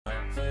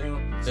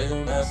Stay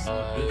on that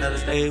side. You gotta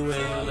stay where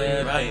you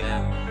at right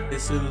now.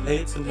 It's too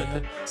late to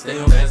win. Stay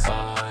on that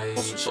side.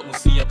 So we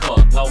see your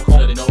car. Now I'm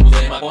calling it over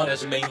there. My car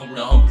that you made him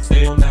run.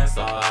 Stay on that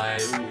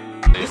side.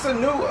 It's a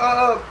new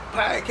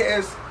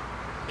podcast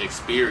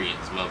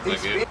experience,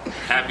 motherfucker.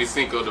 Happy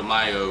Cinco de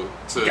Mayo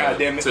to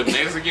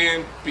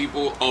Mexican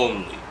people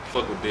only.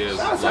 Fuck with this.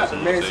 Shouts out to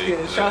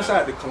Mexicans. Shouts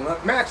out to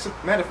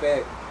matter of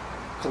fact,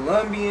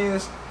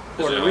 Colombians,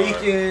 Puerto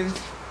Ricans,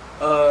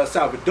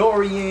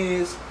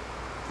 Salvadorians,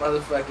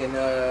 motherfucking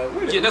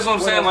yeah, that's what I'm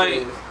saying.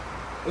 Like,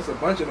 there's a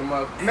bunch of them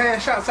up. Man,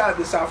 shouts out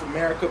to South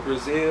America,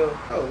 Brazil.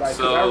 Oh, like,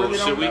 so I really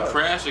should we know.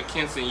 crash a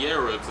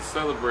quinceañera to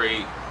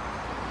celebrate?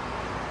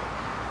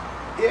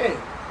 Yeah.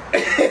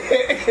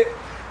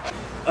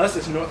 Us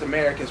as North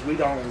Americans, we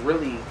don't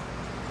really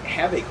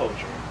have a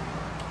culture.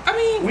 I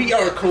mean, we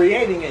are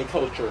creating a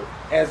culture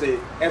as it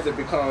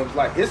becomes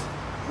like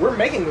we're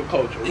making a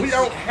culture. We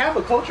don't have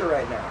a culture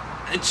right now.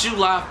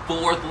 July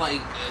 4th,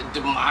 like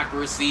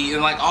democracy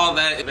and like all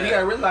that. You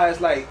gotta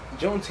realize, like,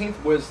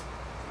 Juneteenth was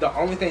the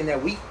only thing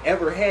that we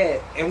ever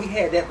had, and we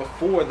had that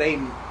before they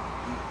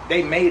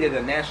made it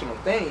a national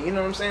thing. You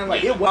know what I'm saying?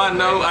 Like, it wasn't.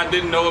 I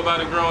didn't know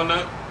about it growing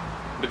up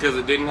because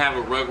it didn't have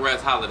a Rugrats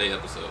holiday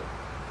episode.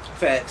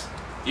 Facts.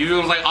 You know,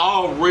 it was like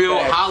all real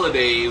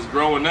holidays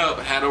growing up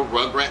had a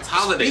Rugrats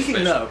holiday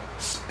special.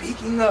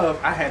 Speaking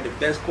of, I had the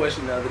best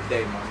question the other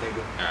day, my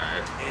nigga.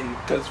 Alright. And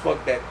cause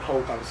fuck that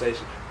whole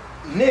conversation.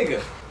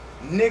 Nigga,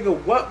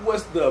 what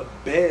was the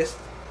best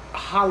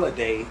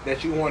holiday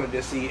that you wanted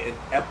to see an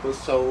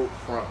episode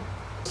from?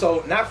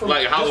 So not from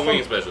like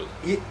Halloween special.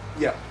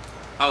 Yeah.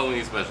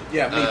 Halloween special.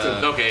 Yeah, me too.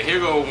 Okay, here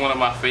go one of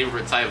my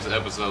favorite types of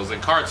episodes.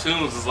 In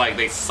cartoons, it's like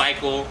they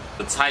cycle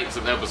the types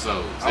of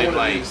episodes. They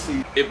like,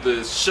 if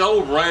the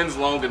show runs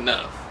long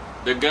enough,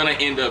 they're gonna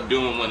end up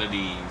doing one of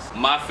these.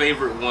 My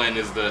favorite one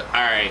is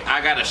alright,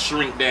 I gotta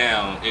shrink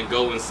down and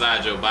go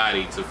inside your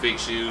body to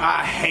fix you.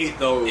 I hate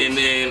those. And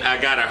then I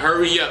gotta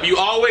hurry up. You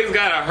always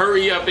gotta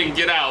hurry up and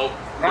get out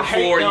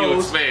before you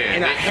expand.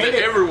 And I hate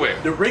they're everywhere.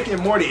 The Rick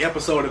and Morty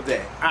episode of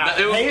that.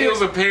 It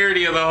was a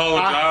parody of the whole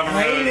genre.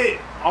 I hated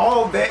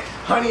all that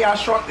Honey, I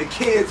Shrunk the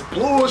Kids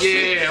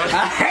bullshit. Yeah.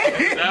 I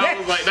hated that. I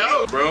was like,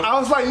 no, bro. I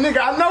was like, nigga,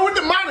 I know what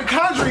the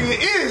mitochondria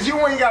is. You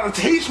ain't gotta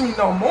teach me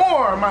no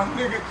more, my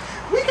nigga.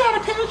 We gotta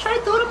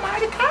penetrate through the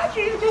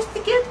mitochondria just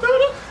to get through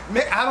the...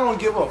 Man, I don't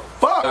give a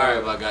fuck.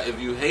 Alright, my guy, if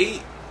you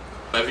hate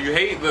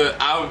the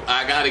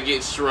I gotta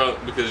get shrunk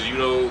because you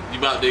know you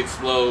about to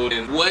explode,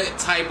 and what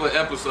type of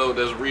episode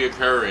that's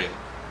reoccurring?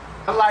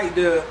 I like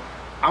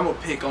I'm gonna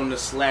pick on the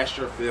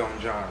slasher film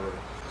genre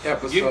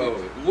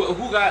episode.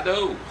 Who got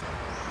those?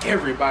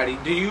 Everybody.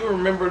 Do you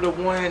remember the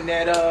one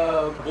that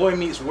Boy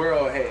Meets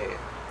World had?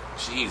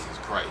 Jesus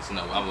Christ,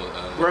 no,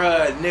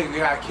 bruh, nigga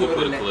got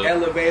killed in the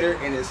elevator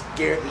and it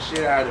scared the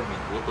shit out of me.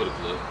 We'll put a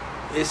clip.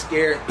 It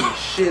scared the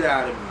shit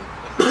out of me.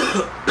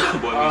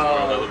 Boy Meets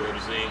World elevator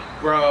scene.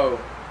 Bro.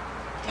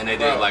 And they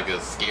did like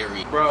a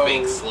scary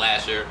fake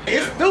slasher.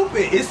 It's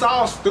stupid. It's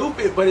all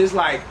stupid, but it's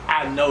like,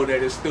 I know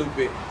that it's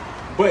stupid.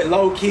 But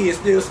low key, it's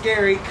still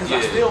scary because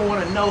I still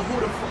want to know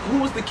who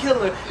was the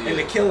killer. Yeah. And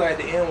the killer at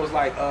the end was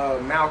like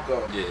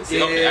Malcolm. Yeah,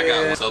 see, okay, I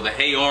got one. So the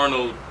Hey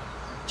Arnold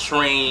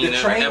train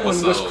episode.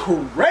 One was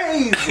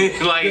crazy.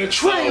 Like, the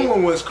train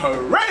one was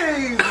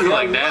crazy.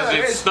 Like that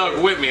shit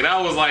stuck with me. And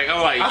I was like,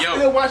 yo. I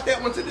still watch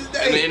that one to this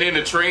day. And then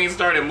the train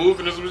started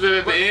moving or some shit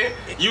at the end.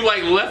 You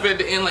like left at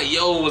the end like,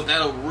 yo, was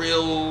that a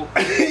real?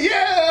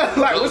 Yeah.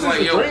 Like, was this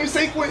a dream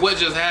sequence? What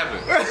just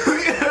happened?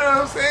 You know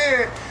what I'm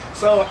saying?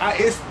 So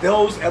it's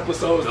those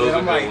episodes that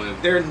I'm like,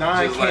 they're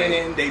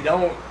non-canon. Like,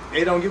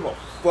 they don't give a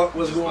fuck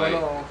what's going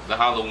on. The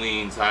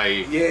Halloween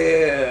type.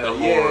 Yeah, the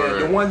horror.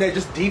 The one that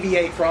just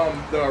deviate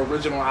from the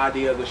original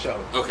idea of the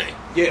show. Okay.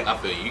 Yeah. I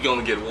feel you. You're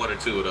gonna get one or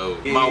two of those.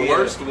 Yeah, My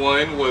worst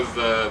one was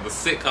the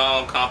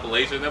sitcom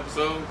compilation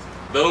episodes.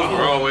 Those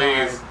were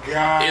always.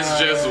 It's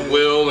just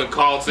Will and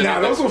Carlton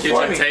at the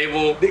kitchen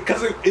table.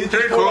 Because it's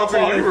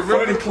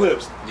funny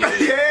clips.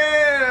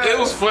 Yeah. It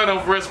was fun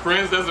on Fresh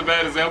Prince. That's a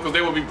bad example because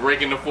they would be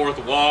breaking the fourth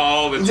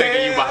wall and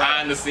taking you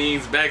behind the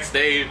scenes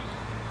backstage.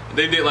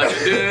 They did like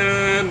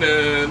they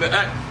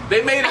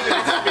made it an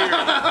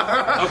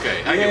experience.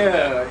 Okay, I get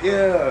that.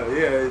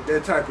 Yeah,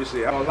 that type of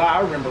shit. I don't lie, I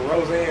remember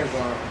Roseanne's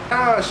one.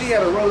 She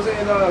had a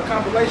Roseanne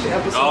compilation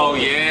episode. Oh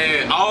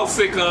yeah, all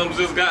sitcoms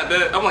just got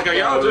that. I'm like, are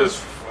y'all just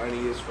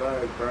funny as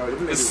fuck, bro?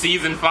 It's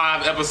season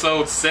 5,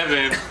 episode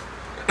 7.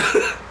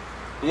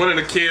 One of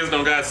the kids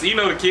don't got. You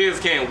know the kids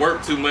can't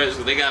work too much,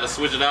 so they got to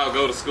switch it out,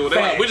 go to school.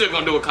 They're like, we're just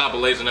gonna do a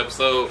compilation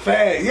episode.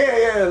 Fact,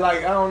 yeah. Like,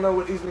 I don't know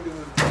what these niggas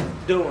is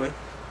doing,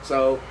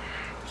 so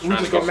we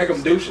just gonna make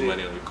them do shit.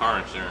 Money on your car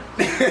insurance.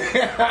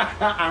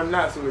 I'm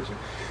not switching.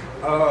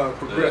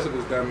 Progressive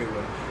is dummy.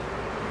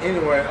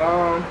 Anyway,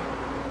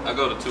 I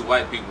go to 2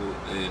 white people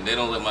and they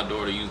don't let my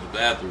daughter use the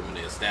bathroom in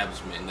the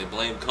establishment, and they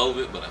blame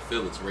COVID, but I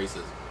feel it's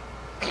racism.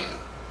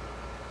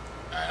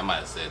 Alright, I might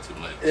have said too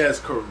much. That's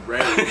crazy.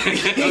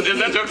 Is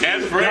that your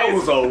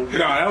catchphrase?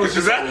 That was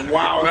just a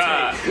wild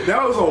take.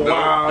 That was a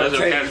wild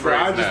take, bro.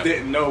 I just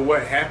didn't know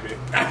what happened.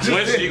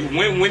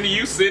 When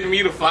you send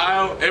me the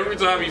file, every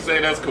time you say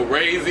that's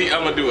crazy,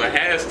 I'm gonna do a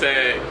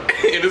hashtag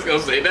and it's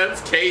gonna say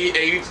that's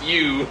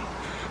KHU.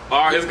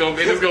 Or it's gonna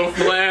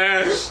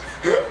flash.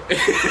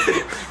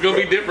 It's gonna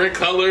be different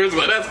colors,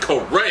 but that's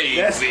crazy.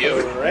 That's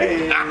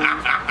crazy.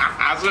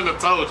 I shouldn't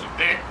have told you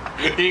that.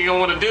 You ain't gonna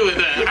want to do it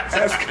now.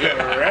 That's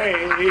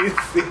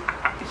crazy.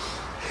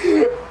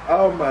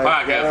 Oh my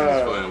god. Podcast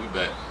is fun. We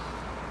back.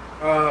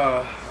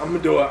 I'm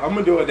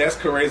gonna do a that's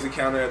crazy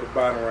counter at the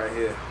bottom right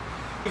here.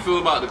 How do you feel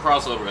about the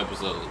crossover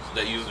episodes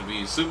that used to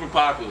be super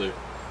popular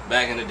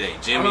back in the day?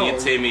 Jimmy and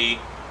Timmy,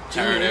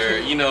 Turner,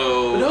 you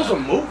know. But those are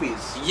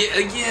movies.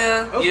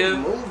 Yeah. Those are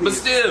movies. But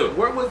still,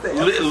 where was the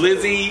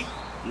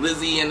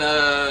Lizzie and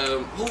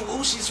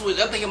who she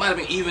switched? I think it might have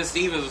been Even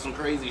Stevens or some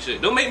crazy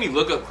shit. Don't make me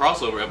look up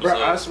crossover episodes.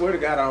 Bro, I swear to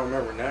God, I don't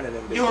remember none of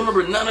them bitches. You don't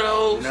remember none of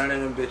those? None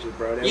of them bitches,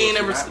 bro. You ain't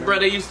never, bro.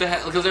 They used to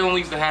have because they only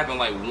used to happen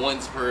like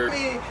once per. I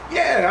mean,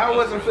 yeah, I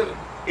wasn't.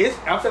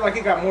 I feel like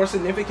it got more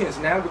significance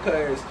now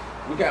because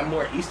we got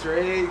more Easter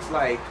eggs,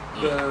 like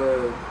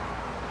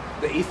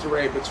the Easter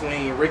egg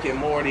between Rick and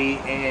Morty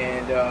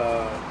and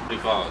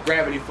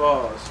Gravity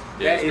Falls.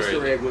 Yeah, that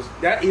Easter egg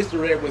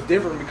was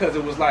different because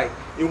it was like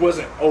it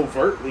wasn't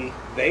overtly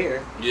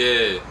there.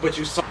 Yeah, but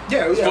you saw.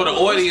 Yeah. For the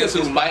audience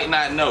who might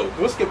not know,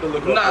 we'll skip the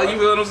look. Nah, you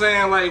feel what I'm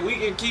saying? Like we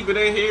can keep it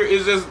in here.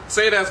 It's just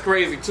say that's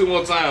crazy 2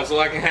 more times so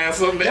I can have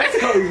something. That's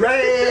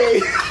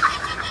crazy.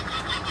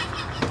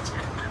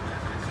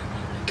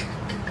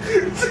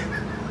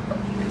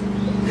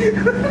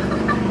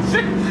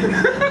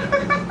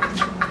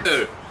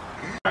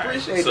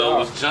 Appreciate so it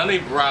was Johnny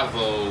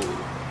Bravo.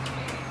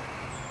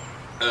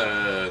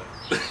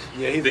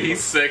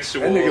 He's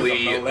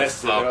sexually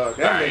assaulted.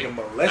 That nigga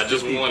molested. I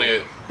just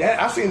wanted.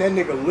 I seen that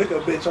nigga lick a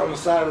bitch on the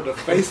side of the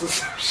face or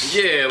some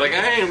shit. Yeah, like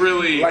I ain't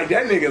really. Like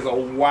that nigga's a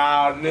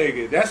wild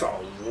nigga. That's a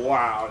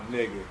wild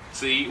nigga.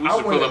 See, we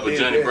should pull up a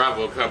Johnny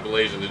Bravo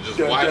compilation and just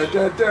watch it.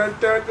 Yeah, that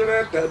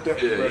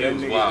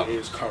nigga wild.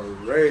 is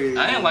crazy.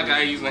 I ain't like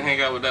I used to hang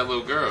out with that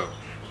little girl.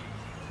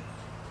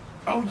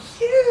 Oh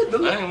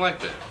yeah, I ain't like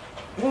that.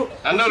 Well,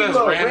 I know that's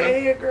random.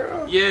 Redhead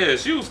girl? Yeah,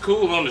 she was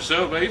cool on the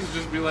show, but he used to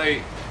just be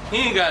like, he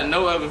ain't got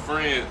no other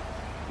friend.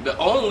 The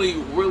only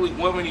really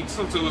woman he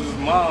took to was his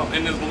mom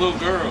and this little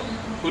girl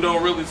who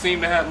don't really seem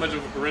to have much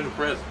of a parental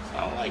presence.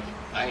 I don't like it.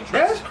 I ain't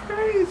trust. That's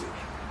crazy.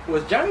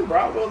 Was Johnny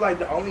Bravo like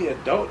the only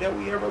adult that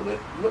we ever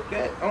looked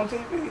at on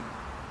TV?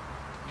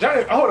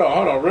 Hold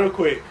on, real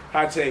quick.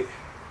 Hot take.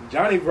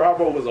 Johnny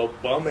Bravo was a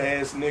bum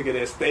ass nigga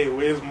that stayed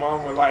with his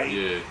mama,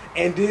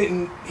 and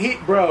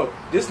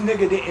this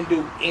nigga didn't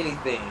do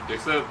anything.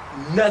 Except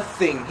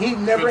nothing. He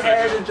never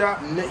had a job.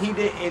 He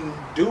didn't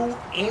do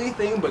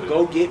anything but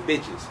go get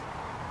bitches.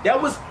 That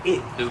was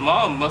it. His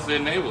mom must have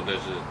enabled that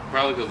shit.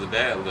 Probably because the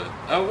dad left.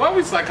 Why are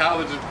we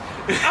psychologists?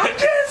 I'm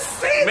just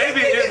saying,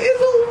 maybe this nigga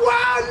is a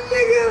wild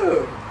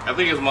nigga. I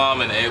think his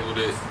mom enabled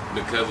it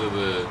because of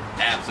the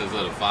absence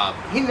of the father.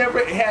 He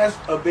never has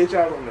a bitch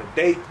out on a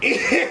date. He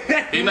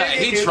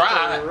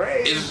tried.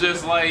 Crazy. It's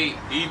just like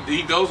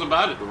he goes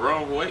about it the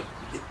wrong way.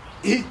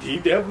 He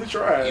definitely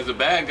tried. He's a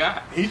bad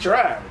guy. He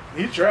tried.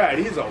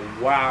 He's a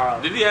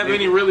wild. Did he have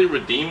any really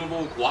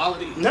redeemable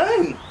qualities?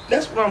 None.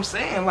 That's what I'm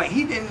saying. Like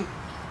he didn't.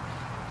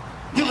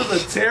 He was a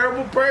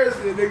terrible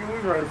person, nigga. We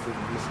running from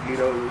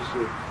mosquitoes and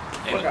shit.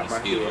 Fuck out my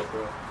head,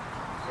 bro.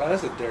 Oh,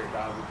 that's a dirt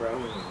diver,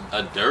 bro.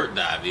 A dirt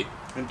diver?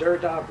 A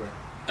dirt diver.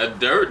 A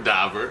dirt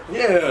diver?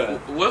 Yeah.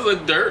 What's a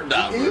dirt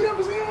diver? You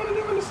never seen one of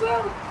them in the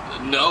South?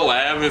 No, I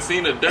haven't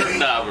seen a dirt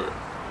diver.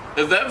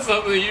 Is that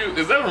something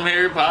is that from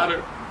Harry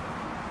Potter?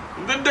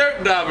 The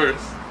dirt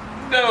divers.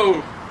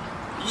 No.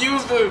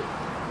 Use the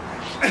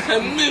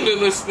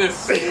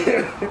meaninglessness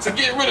to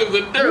get rid of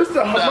the dirt Use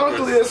the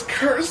homunculus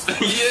curse.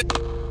 Yeah.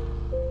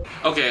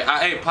 Okay,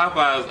 I ate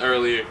Popeyes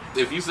earlier.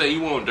 If you say you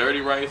want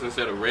dirty rice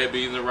instead of red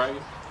beans and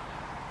rice,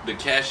 the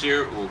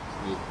cashier will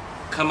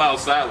come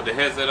outside with the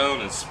headset on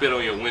and spit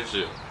on your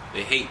windshield.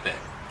 They hate that.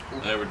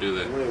 They'll never do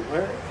that. Wait,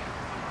 what?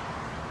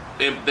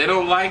 If they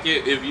don't like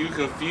it if you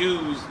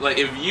confuse, like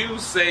if you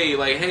say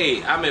like,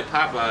 hey, I'm at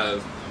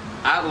Popeyes,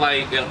 I'd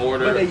like an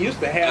order. But they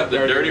used to have the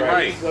dirty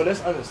rice. So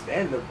that's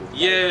understandable.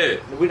 Yeah.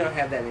 Like, we don't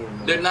have that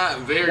anymore. They're not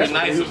very that's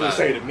nice what they about it.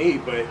 say to me,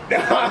 but what?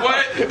 That's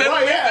what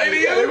they say to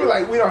you? They were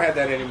like, we don't have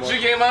that anymore. She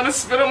came out and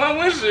spit on my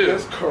windshield.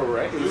 That's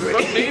correct. So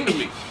mean to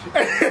me.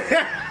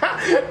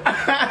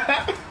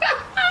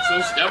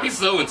 I'll be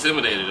so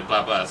intimidated at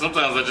Popeyes.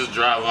 Sometimes I just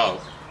drive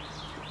off.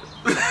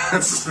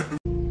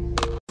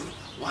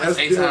 Why is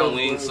A-Town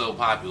wings so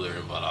popular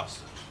in Bud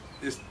Austin?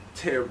 It's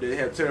terrible. They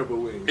have terrible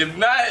wings. If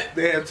not,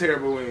 they have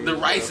terrible wings. The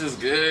rice is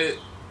good.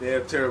 They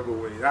have terrible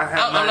wings.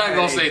 I'm not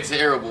gonna say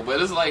terrible,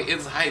 but it's like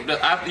it's hyped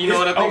up. You know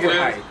what I think it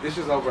is? This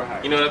is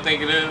overhyped. You know what I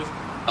think it is?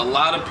 A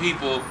lot of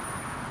people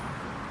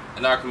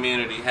in our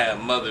community have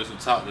mothers who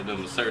talk to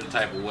them a certain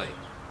type of way.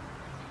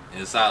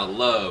 And it's out of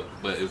love,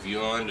 but if you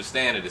don't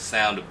understand it, it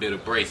sounds a bit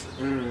abrasive.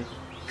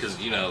 Because,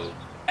 you know,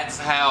 That's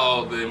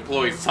how the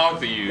employees talk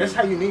to you. That's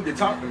how you need to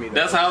talk to me, though.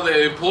 That's how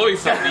the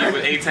employees talk to you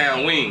with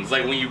A-Town Wings.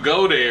 Like, when you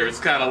go there, it's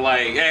kind of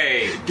like,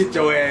 hey. Get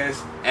your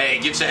ass. Hey,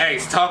 get your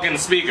ass. Talk in the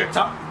speaker.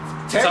 Talk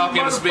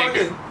in the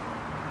speaker.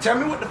 Tell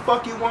me what the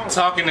fuck you want.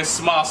 Talk in this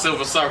small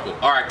silver circle,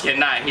 or I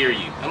cannot hear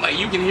you. I'm like,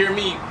 you can hear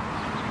me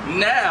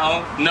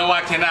now. No,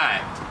 I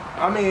cannot.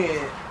 I mean,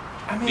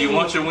 do you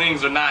want your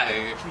wings or not?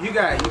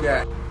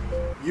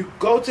 You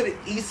go to the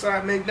East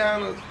Side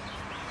McDonald's,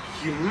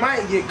 you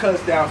might get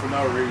cussed down for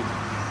no reason.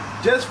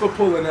 Just for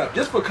pulling up,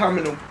 just for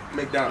coming to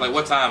McDonald's. Like,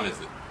 what time is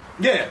it?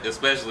 Yeah.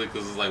 Especially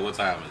because it's like, what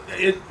time is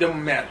it? It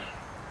don't matter.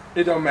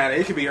 It don't matter.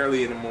 It could be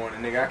early in the morning,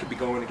 nigga. I could be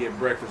going to get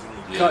breakfast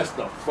and you cuss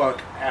the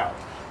fuck out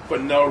for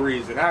no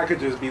reason. I could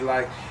just be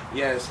like,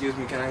 yeah, excuse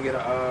me, can I get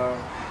a,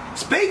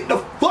 speak the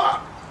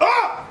fuck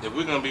up! If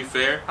we're gonna be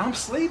fair, I'm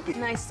sleepy.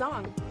 Nice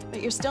song,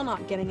 but you're still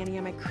not getting any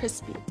of my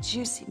crispy,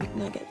 juicy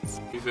McNuggets.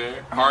 Be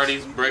fair.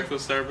 Hardee's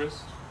breakfast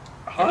service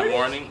in the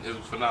morning is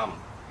phenomenal.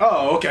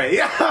 Oh, okay.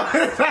 Yeah.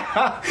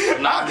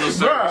 Phenomenal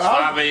service.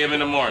 5 a.m. in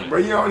the morning. Bro,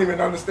 you don't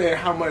even understand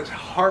how much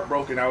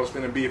heartbroken I was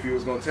finna be if you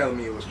was gonna tell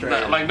me it was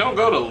trash. Like, don't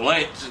go to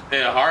lunch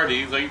at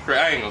Hardee's. Like,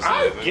 I ain't gonna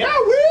say it. Yeah,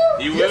 I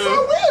will. You yes, will?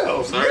 I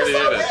will. Sorry yes, to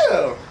hear I that.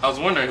 will. I was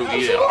wondering who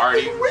eat at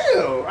Absolutely Hardee's.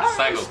 will.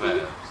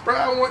 Psychopath. Bro,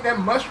 I want that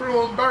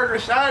mushroom burger,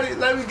 shawty.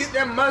 Let me get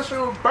that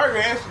mushroom burger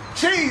and some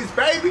cheese,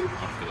 baby.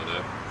 I feel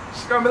that.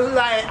 She's gonna be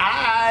like,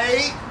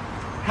 alright,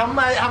 how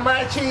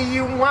much cheese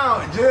you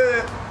want?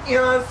 Just, you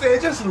know what I'm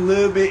saying? Just a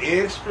little bit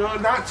extra,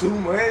 not too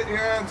much, you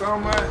know what I'm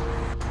talking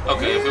about?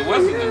 Okay, if it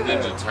wasn't the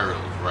Ninja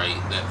Turtles, right,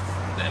 that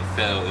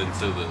fell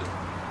into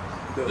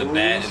the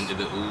bat, into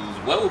the ooze,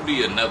 what would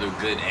be another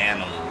good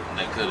animal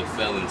that could have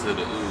fell into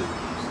the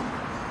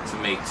ooze to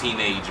make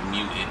Teenage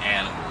Mutant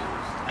Animals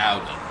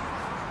out of?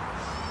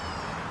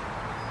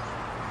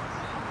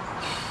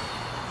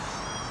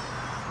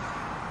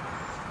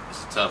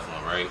 It's a tough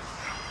one, right?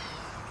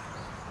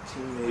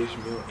 Teenage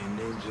Mutant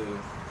Ninja.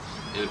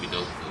 It would be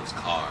dope if it was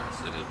cars.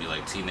 It would be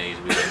like Teenage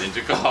Mutant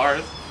Ninja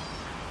cars.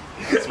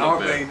 I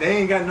don't think they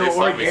ain't got no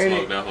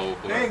organic.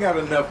 They ain't got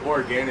enough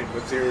organic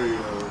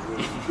material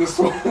to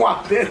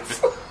swap it.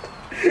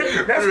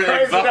 That's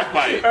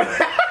crazy.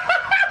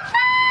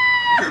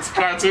 It's a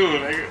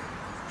cartoon, nigga.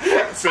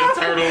 Said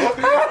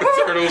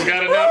turtles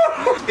got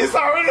enough. It's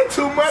already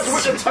too much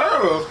with the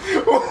turtles.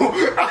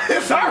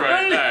 It's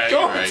already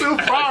going too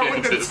far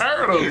with the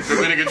turtles. So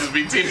then it could just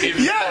be Teenage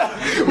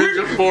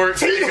Ninja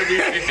Sport.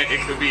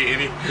 It could be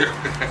any.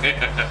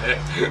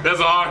 That's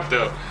hard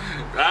though.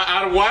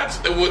 I'd watch.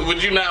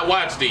 Would you not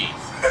watch these?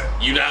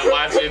 You not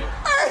watching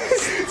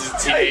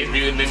Teenage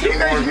Mutant Ninja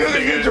Teenage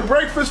Mutant Ninja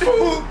breakfast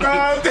food,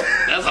 God.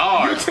 That's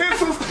hard.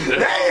 Utensils.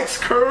 That's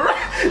correct.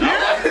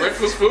 I watch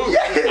breakfast food.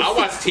 Yes. I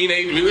watch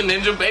Teenage Mutant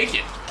Ninja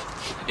Bacon,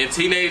 and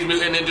Teenage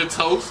Mutant Ninja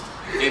Toast,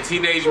 and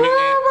Teenage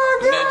Mutant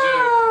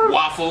Ninja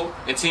Waffle,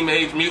 and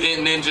Teenage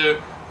Mutant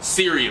Ninja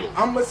Cereal.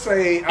 I'ma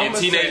say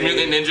Teenage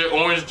Mutant Ninja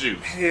Orange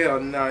Juice. Hell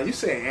nah, you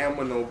say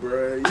amino,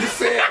 bro. You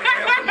say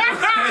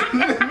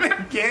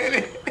amino. Get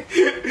it?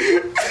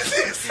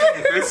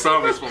 This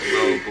song is from the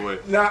old boy.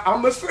 Nah,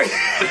 I'ma say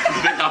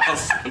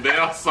they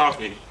all saw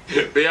me.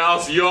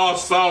 You all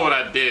saw what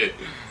I did.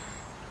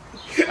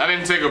 I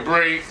didn't take a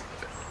break.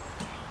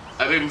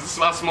 I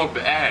smoked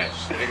the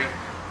ash, nigga.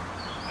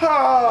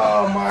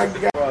 Oh my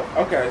god.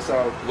 Okay,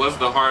 so what's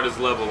the hardest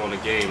level on a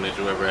game that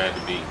you ever had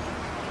to beat?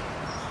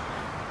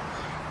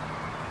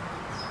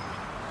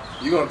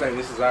 You gonna think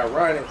this is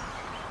ironic,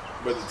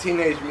 but the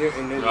Teenage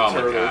Mutant Ninja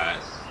Turtles. Oh my god.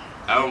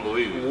 I don't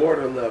believe it.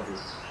 Water level.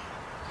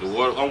 The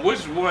water, on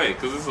which one?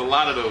 Because there's a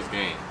lot of those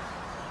games.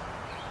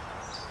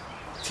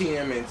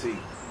 TMNT.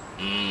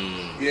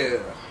 Yeah.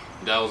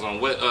 That was on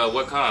what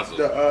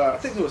console? I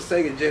think it was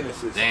Sega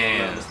Genesis. Damn.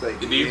 If I'm not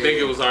mistaken. Do you think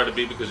it was hard to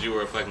beat because you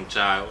were a fucking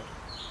child?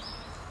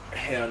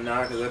 Hell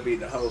nah, because I beat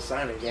the whole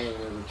Sonic game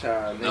as a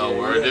child. Nigga. No,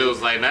 word, it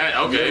was like that.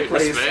 Okay, you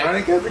played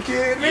Sonic as a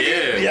kid,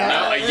 nigga?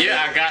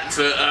 Yeah. I got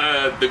to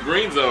the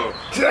green zone.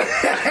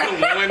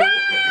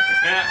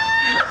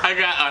 I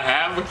got a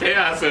half a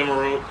Chaos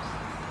Emerald,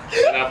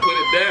 and I put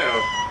it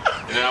down.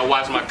 And then I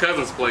watched my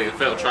cousins play and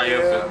felt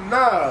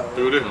triumphant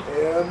through them.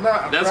 Hell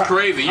nah. That's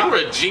crazy. You were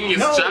a genius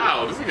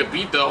child. This nigga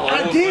beat the whole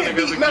I did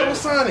beat Metal kid.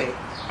 Sonic.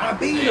 I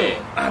beat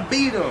him.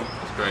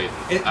 That's crazy.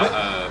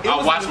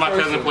 I watched my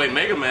cousin play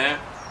Mega Man.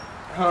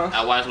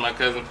 I watched my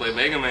cousin play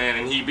Mega Man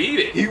and he beat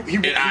it.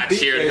 And I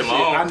cheered him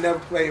on. I never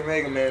played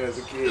Mega Man as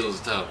a kid. It was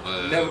tough.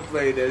 Never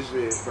played that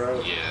shit,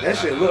 bro. Yeah. That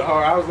shit looked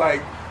hard. I was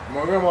like,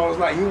 my grandma was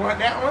like, you want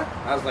that one?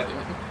 I was like,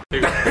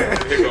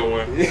 here go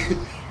one.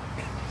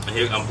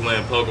 Here, I'm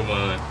playing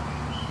Pokemon.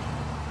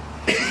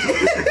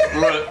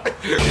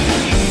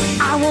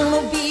 I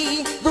wanna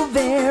be the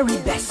very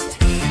best,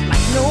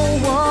 like no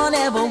one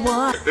ever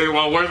was. This is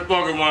my worst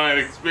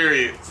Pokemon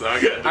experience. So I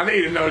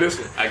need to know this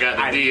one. I got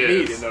the DS. I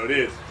need to know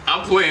this.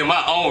 I'm playing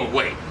my own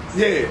way.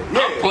 Yeah.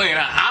 I'm playing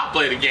how I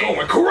play the game.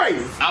 Going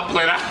crazy. I'm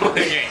playing how I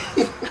play the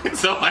game.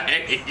 So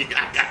hey,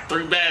 I got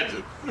 3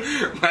 badges.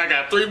 I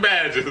got 3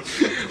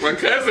 badges. My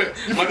cousin,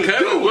 my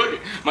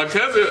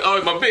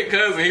big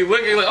cousin, he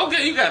looking like,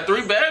 okay, you got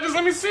 3 badges.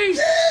 Let me see.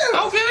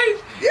 Yeah. Okay.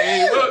 Yeah.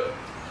 And he look.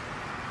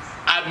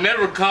 I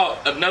never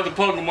caught another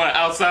Pokemon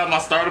outside my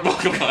starter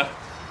Pokemon.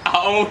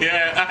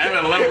 I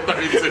had a level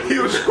 32. He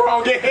was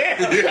strong in head.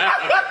 Yeah.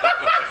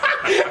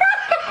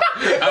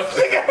 I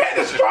think I had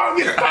the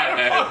strongest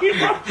Pokemon.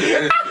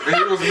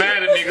 He was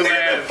mad at me because I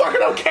had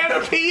fucking on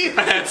Canopy.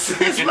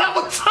 It's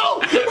level 2.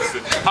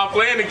 I'm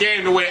playing the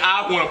game the way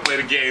I want to play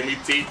the game,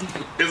 E.T.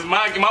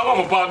 My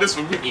mama bought this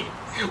for me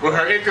with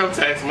her income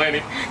tax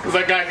money because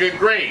I got good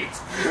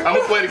grades. I'm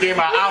going to play the game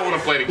how I want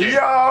to play the game.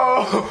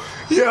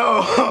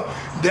 Yo,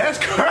 that's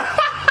crazy.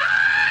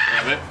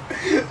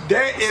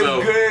 That is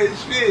good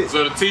shit.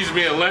 So to teach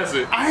me a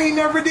lesson. I ain't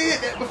never did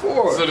that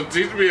before. So to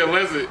teach me a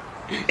lesson,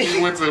 he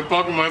went to the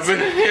Pokemon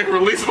Center and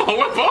released my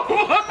one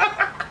Pokemon.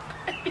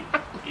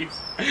 He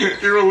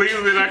released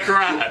it and I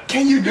cried.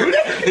 Can you do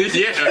that?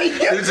 Yeah.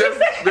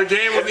 The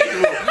game was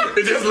evil.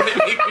 It just let me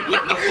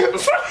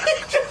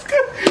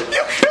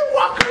You can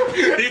walk up.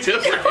 He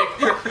just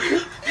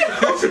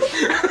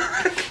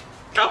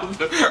I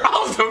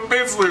was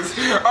defenseless.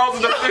 I was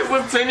a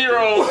defenseless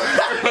 10-year-old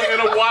in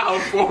a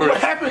wild forest. What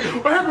happened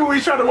when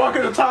we tried to walk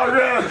in the tall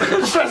ground?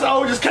 Professor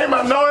O just came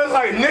out knowing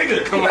like,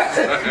 nigga, come on,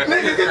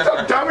 nigga, get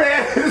your dumb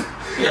ass.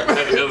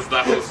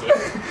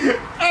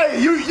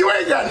 Hey, you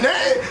ain't got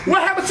nothing.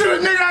 What happened to the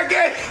nigga I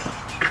gave?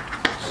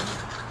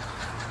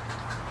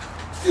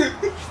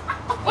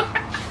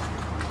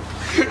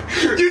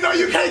 You know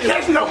you can't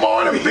catch no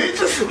more of them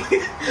bitches.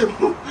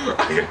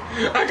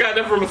 I got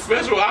that from a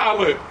special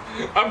island.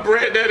 I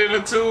bred that in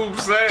a tube,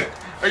 son.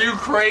 Are you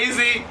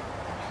crazy?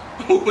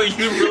 When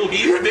you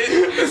released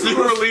it,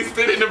 you released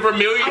it in the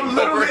Vermilion I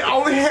literally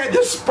only had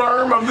the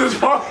sperm of this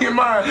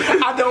Pokemon.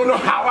 I don't know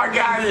how I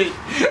got it.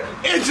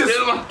 It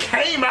just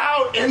came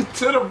out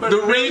into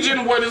the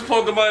region where this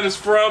Pokemon is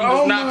from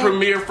does not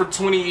premiere for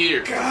 20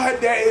 years.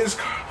 God, that is...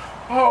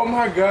 Oh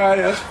my God,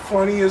 that's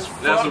funny as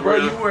fuck, bro.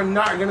 You are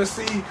not gonna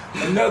see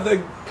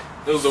another...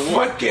 It was a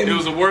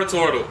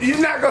Wartortle. You're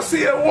not gonna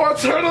see a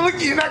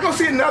Wartortle. You're not gonna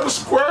see another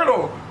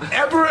Squirtle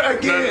ever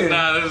again.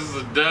 Nah, this is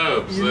a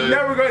dub. You're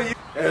never gonna.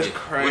 That's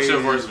crazy. What's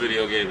your worst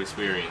video game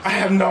experience? I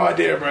have no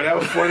idea, bro. That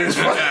was funny as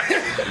fuck.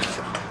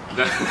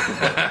 Okay.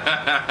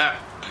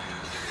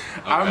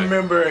 I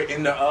remember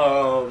in the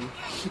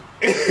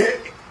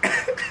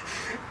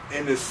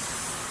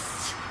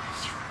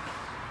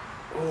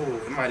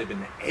it might have been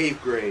the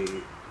 8th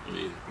grade,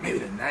 maybe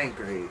the 9th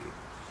grade.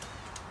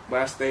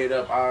 But I stayed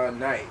up all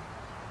night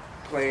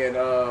playing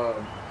God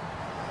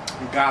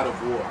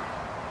of War.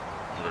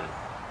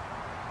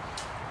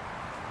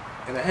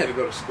 And I had to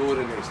go to school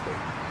the next day.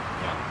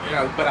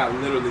 But I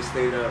literally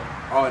stayed up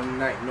all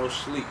night, no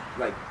sleep.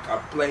 Like, I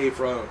played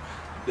from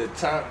the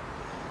time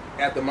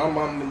after my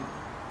mom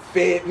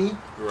fed me.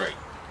 Right.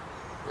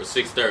 Or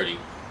 6:30.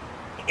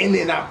 And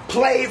then I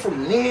played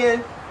from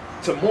then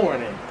to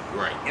morning.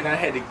 Right. And I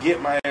had to get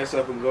my ass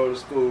up and go to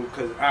school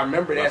because I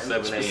remember that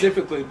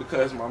specifically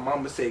because my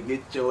mama said,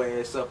 get your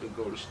ass up and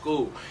go to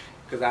school.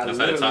 Because I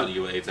literally talk to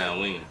you at A-Town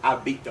Wing. I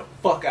beat the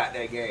fuck out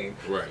that game.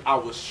 Right. I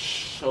was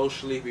so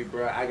sleepy,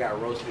 bro. I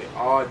got roasted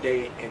all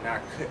day and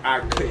I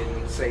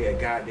couldn't say a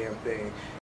goddamn thing.